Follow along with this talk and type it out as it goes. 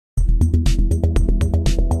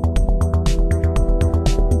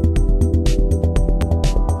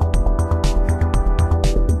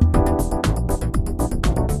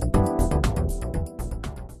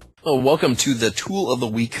Well, welcome to the Tool of the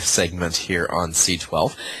Week segment here on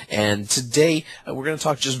C12. And today we're going to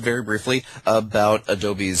talk just very briefly about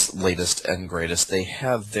Adobe's latest and greatest. They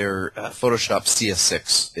have their Photoshop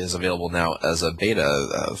CS6 is available now as a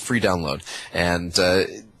beta, free download. And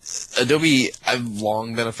Adobe, I've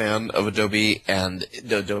long been a fan of Adobe, and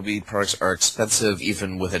the Adobe products are expensive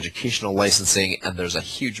even with educational licensing, and there's a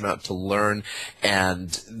huge amount to learn,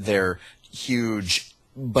 and they're huge,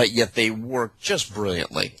 but yet they work just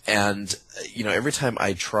brilliantly. And, every time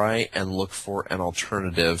I try and look for an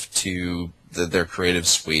alternative to their creative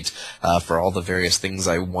suite for all the various things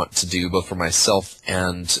I want to do, both for myself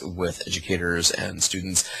and with educators and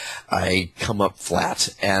students, I come up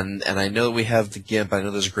flat. And I know that we have the GIMP. I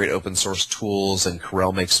know there's great open source tools, and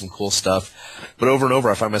Corel makes some cool stuff. But over and over,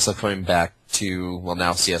 I find myself coming back to, well,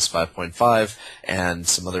 now CS 5.5 and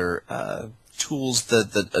some other tools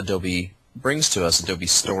that Adobe brings to us. Adobe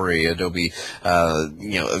Story, Adobe,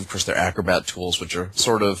 of course their Acrobat tools, which are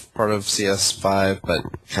sort of part of CS5, but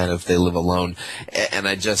kind of they live alone, and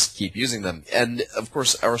I just keep using them. And of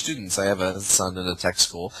course our students, I have a son in a tech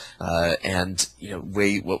school, and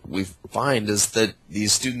what we find is that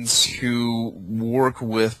these students who work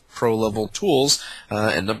with pro-level tools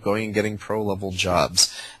end up going and getting pro-level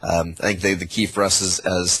jobs. I think the key for us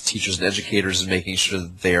as teachers and educators is making sure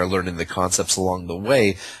that they are learning the concepts along the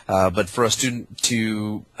way, but for a student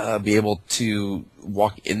to be able to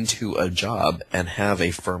walk into a job and have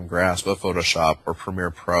a firm grasp of Photoshop or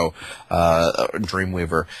Premiere Pro or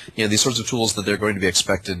Dreamweaver, these sorts of tools that they're going to be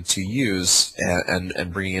expected to use,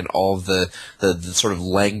 and bringing in all of the sort of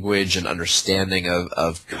language and understanding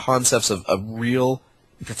of concepts of real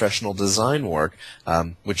professional design work,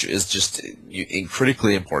 which is just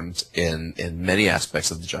critically important in many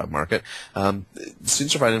aspects of the job market.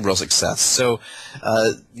 Students are finding real success. So,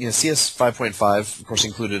 CS 5.5, of course,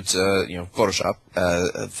 included Photoshop,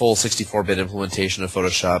 a full 64-bit implementation of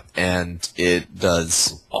Photoshop, and it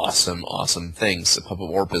does awesome things. Puppet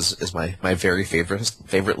Warp is my very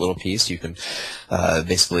favorite little piece. You can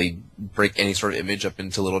basically break any sort of image up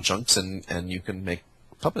into little chunks, and you can make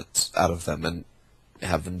puppets out of them and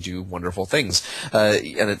have them do wonderful things.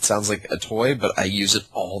 And it sounds like a toy, but I use it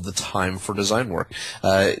all the time for design work.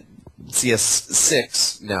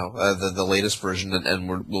 CS6 now, the latest version,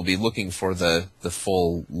 and we'll be looking for the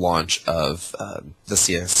full launch of the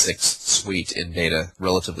CS6 suite in beta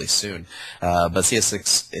relatively soon. But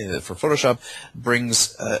CS6 for Photoshop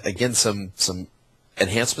brings again some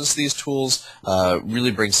enhancements to these tools, really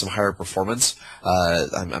brings some higher performance.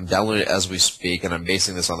 I'm downloading it as we speak, and I'm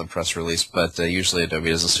basing this on the press release, but usually Adobe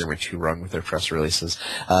doesn't steer me too wrong with their press releases.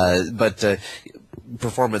 But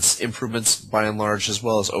performance improvements by and large, as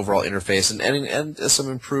well as overall interface, and some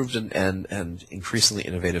improved and increasingly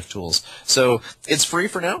innovative tools. So it's free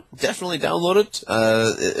for now. Definitely download it.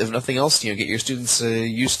 If nothing else, get your students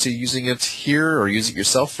used to using it here, or use it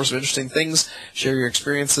yourself for some interesting things. Share your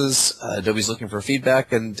experiences. Adobe's looking for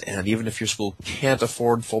feedback, and even if your school can't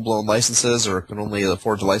afford full-blown licenses, or can only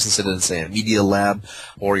afford to license it in, say, a media lab,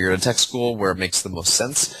 or you're in a tech school where it makes the most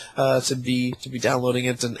sense to be downloading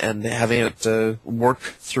it and having it work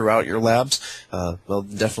throughout your labs, well,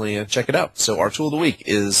 definitely check it out. So our tool of the week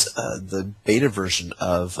is the beta version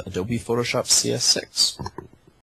of Adobe Photoshop CS6.